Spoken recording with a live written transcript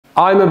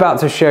I'm about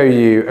to show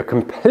you a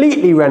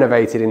completely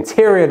renovated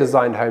interior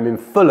designed home in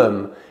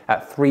Fulham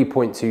at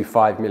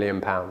 £3.25 million.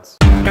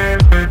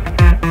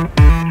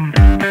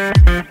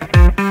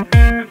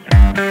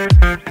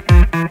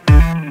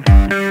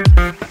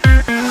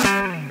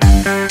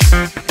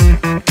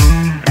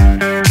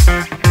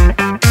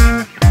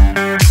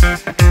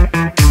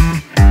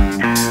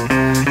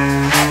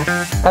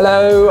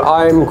 Hello,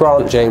 I'm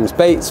Grant James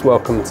Bates.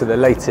 Welcome to the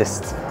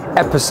latest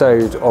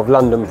episode of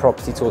London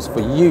Property Tours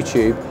for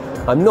YouTube.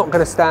 I'm not going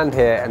to stand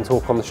here and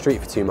talk on the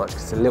street for too much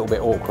because it's a little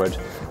bit awkward.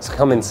 So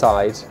come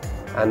inside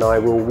and I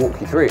will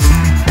walk you through.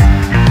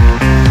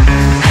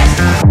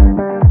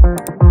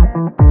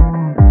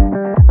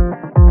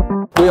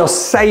 We are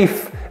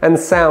safe and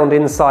sound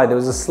inside. There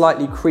was a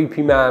slightly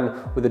creepy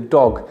man with a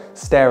dog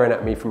staring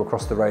at me from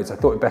across the road, so I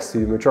thought it best to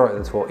do the majority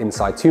of the tour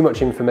inside. Too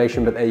much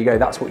information, but there you go.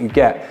 That's what you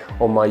get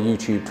on my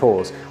YouTube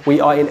tours.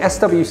 We are in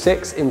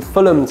SW6 in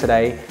Fulham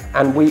today,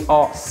 and we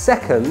are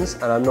seconds,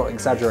 and I'm not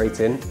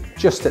exaggerating,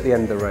 just at the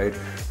end of the road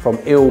from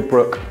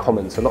Ilbrook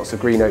Common, so lots of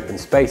green open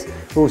space.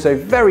 We're also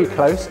very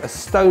close, a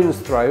stone's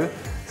throw,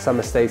 some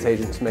estate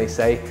agents may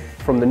say,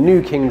 from the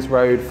New Kings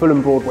Road,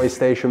 Fulham Broadway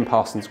Station,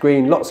 Parsons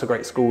Green, lots of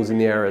great schools in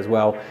the area as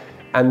well.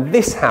 And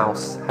this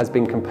house has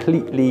been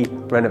completely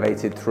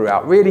renovated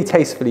throughout, really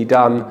tastefully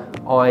done.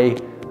 I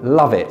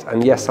love it.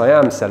 And yes, I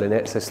am selling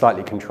it, so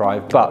slightly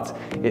contrived, but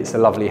it's a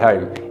lovely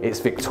home. It's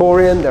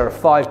Victorian, there are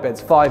 5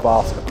 beds, 5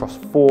 baths across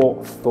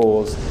 4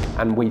 floors,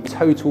 and we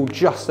total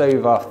just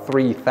over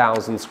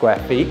 3,000 square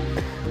feet.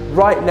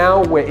 Right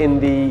now, we're in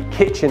the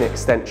kitchen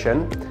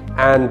extension,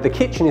 and the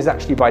kitchen is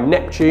actually by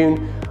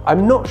Neptune.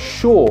 I'm not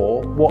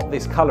sure what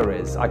this colour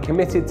is. I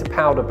committed to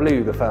powder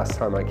blue the first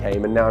time I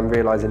came, and now I'm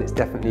realising it's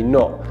definitely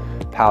not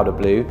powder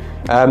blue.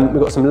 We've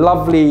got some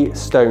lovely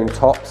stone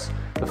tops.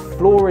 The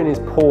flooring is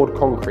poured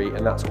concrete,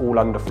 and that's all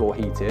underfloor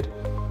heated.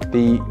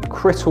 The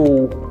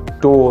Crittle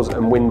doors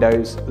and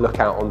windows look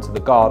out onto the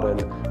garden,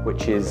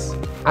 which is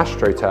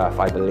AstroTurf,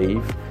 I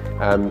believe.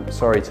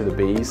 Sorry to the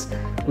bees.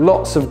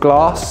 Lots of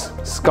glass,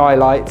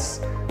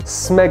 skylights,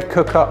 Smeg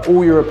cooker,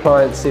 all your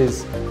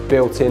appliances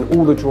built in,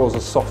 all the drawers are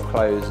soft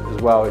close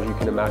as well, as you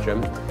can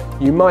imagine.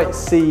 You might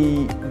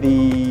see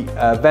the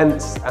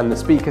vents and the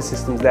speaker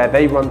systems there,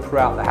 they run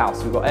throughout the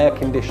house. We've got air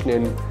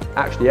conditioning,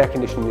 actually air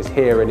conditioning is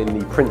here and in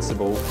the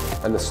principal,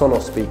 and the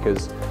Sonos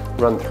speakers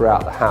run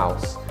throughout the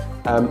house.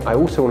 I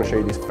also want to show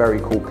you this very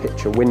cool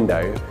picture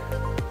window,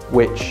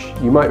 which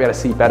you might be able to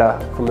see better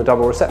from the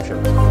double reception.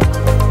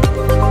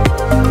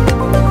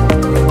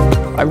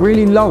 I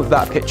really love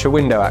that picture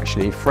window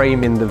actually,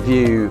 framing the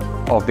view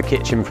of the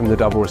kitchen from the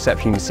double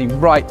reception. You can see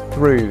right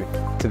through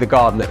to the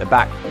garden at the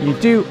back. You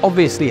do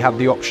obviously have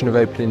the option of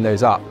opening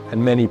those up,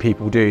 and many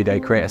people do. They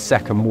create a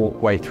second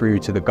walkway through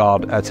to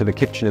the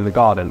kitchen in the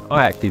garden.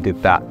 I actually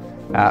did that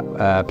at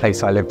a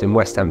place I lived in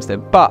West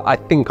Hampstead, but I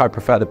think I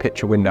prefer the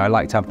picture window. I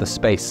like to have the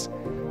space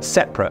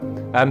separate.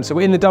 So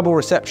we're in the double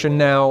reception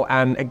now,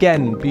 and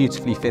again,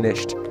 beautifully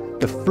finished.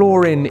 The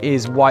flooring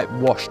is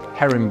whitewashed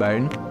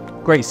herringbone.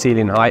 Great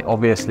ceiling height,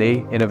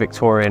 obviously, in a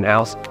Victorian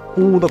house.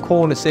 All the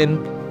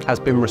cornicing has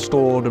been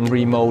restored and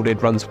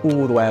remoulded, runs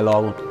all the way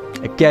along.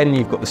 Again,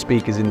 you've got the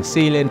speakers in the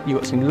ceiling. You've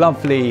got some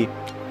lovely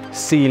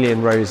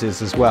ceiling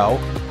roses as well.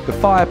 The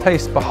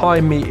fireplace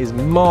behind me is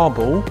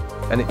marble,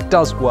 and it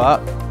does work.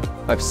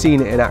 I've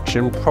seen it in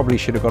action, probably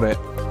should have got it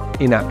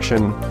in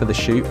action for the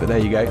shoot, but there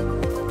you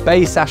go.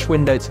 Bay sash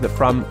window to the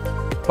front,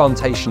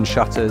 plantation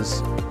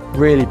shutters,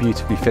 really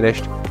beautifully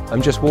finished.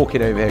 I'm just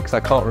walking over here because I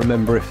can't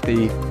remember if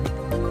the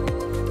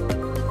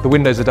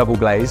windows are double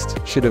glazed.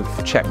 Should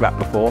have checked that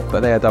before,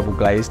 but they are double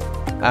glazed.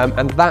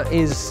 And that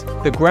is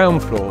the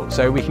ground floor.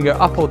 So we can go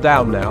up or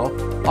down now.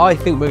 I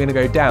think we're gonna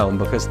go down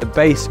because the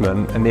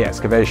basement and the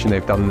excavation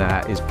they've done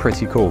there is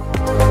pretty cool.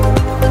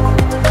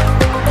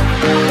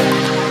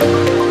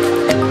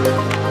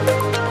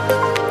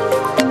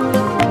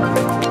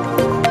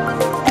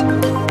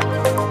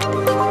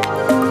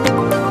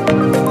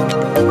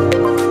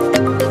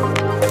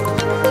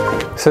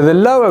 So the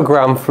lower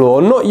ground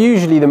floor, not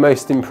usually the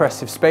most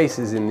impressive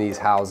spaces in these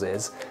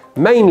houses,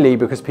 mainly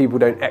because people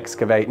don't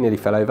excavate, nearly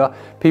fell over,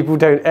 people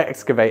don't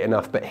excavate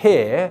enough, but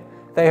here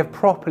they have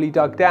properly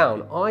dug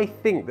down. I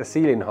think the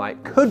ceiling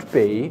height could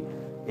be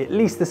at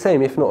least the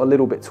same, if not a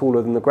little bit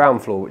taller than the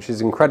ground floor, which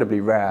is incredibly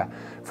rare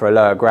for a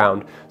lower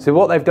ground. So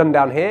what they've done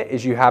down here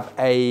is you have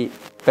a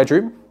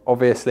bedroom,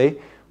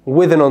 obviously,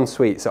 with an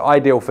ensuite, so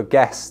ideal for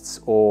guests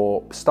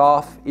or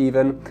staff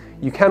even.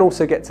 You can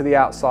also get to the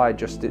outside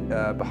just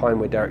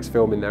behind where Derek's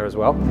filming there as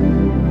well.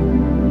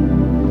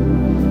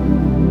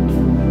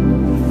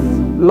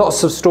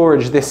 Lots of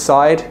storage this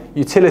side,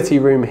 utility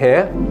room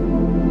here.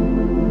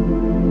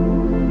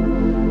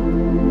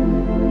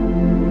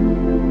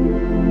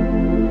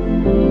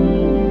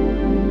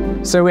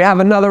 So we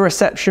have another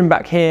reception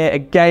back here.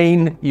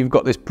 Again, you've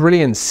got this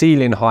brilliant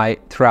ceiling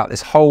height throughout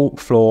this whole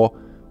floor,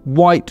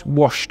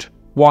 whitewashed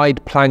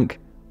wide plank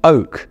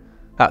oak.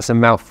 That's a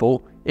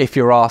mouthful, if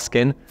you're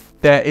asking.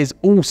 There is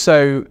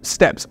also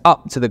steps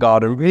up to the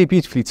garden, really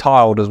beautifully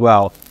tiled as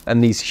well,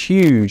 and these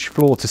huge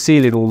floor to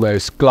ceiling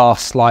almost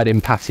glass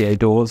sliding patio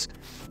doors.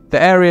 The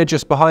area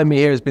just behind me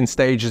here has been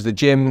staged as a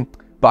gym,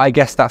 but I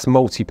guess that's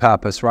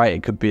multi-purpose, right?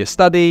 It could be a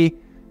study,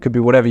 could be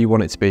whatever you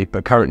want it to be,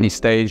 but currently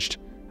staged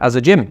as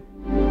a gym.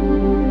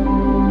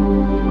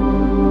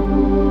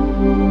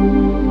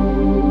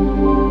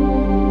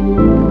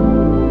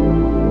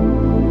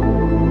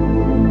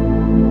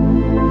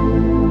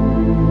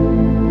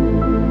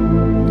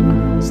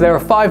 So there are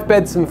 5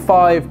 beds and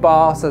 5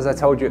 baths. As I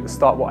told you at the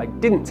start, what I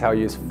didn't tell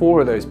you is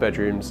 4 of those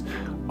bedrooms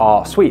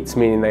are suites,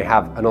 meaning they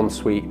have an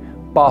ensuite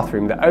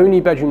bathroom. The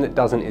only bedroom that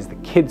doesn't is the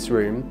kids'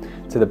 room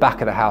to the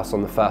back of the house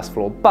on the first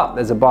floor, but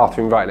there's a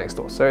bathroom right next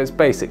door, so it's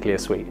basically a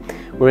suite.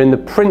 We're in the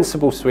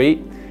principal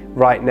suite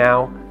right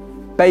now.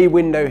 Bay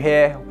window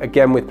here,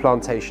 again with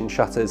plantation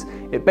shutters.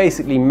 It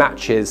basically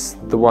matches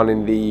the one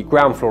in the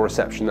ground floor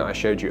reception that I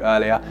showed you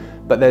earlier,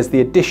 but there's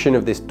the addition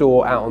of this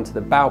door out onto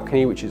the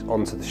balcony, which is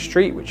onto the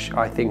street, which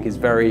I think is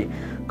very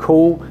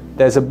cool.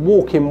 There's a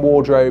walk-in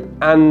wardrobe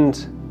and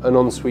an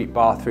ensuite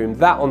bathroom.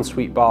 That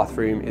ensuite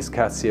bathroom is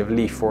courtesy of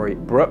Leafroy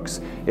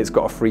Brooks. It's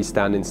got a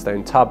freestanding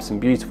stone tub, some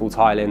beautiful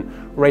tiling,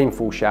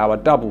 rainfall shower,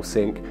 double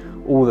sink,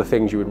 all the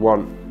things you would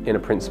want in a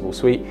principal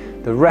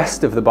suite. The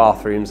rest of the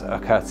bathrooms are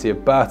courtesy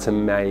of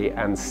Burton May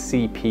and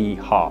CP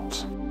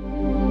Hart.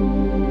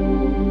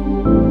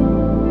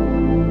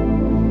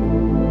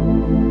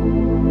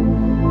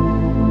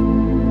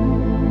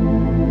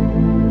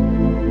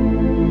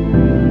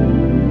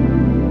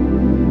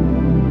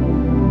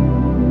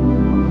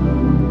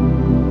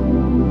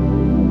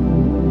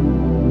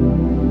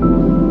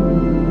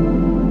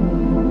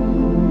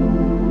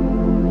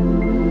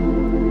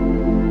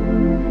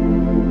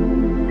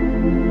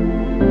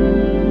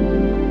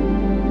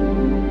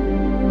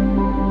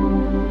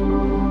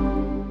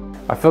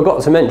 I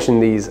forgot to mention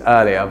these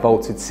earlier,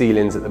 vaulted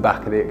ceilings at the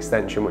back of the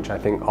extension, which I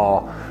think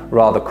are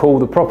rather cool.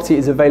 The property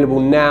is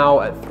available now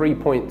at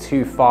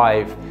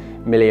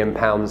 £3.25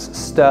 million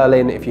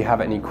sterling. If you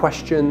have any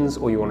questions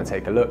or you want to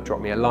take a look,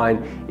 drop me a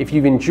line. If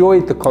you've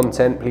enjoyed the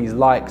content, please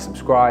like,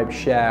 subscribe,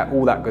 share,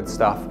 all that good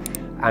stuff.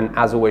 And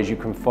as always, you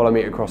can follow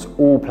me across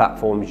all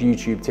platforms,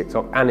 YouTube,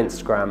 TikTok, and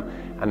Instagram.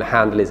 And the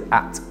handle is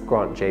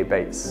 @Grant J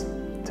Bates.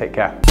 Take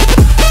care.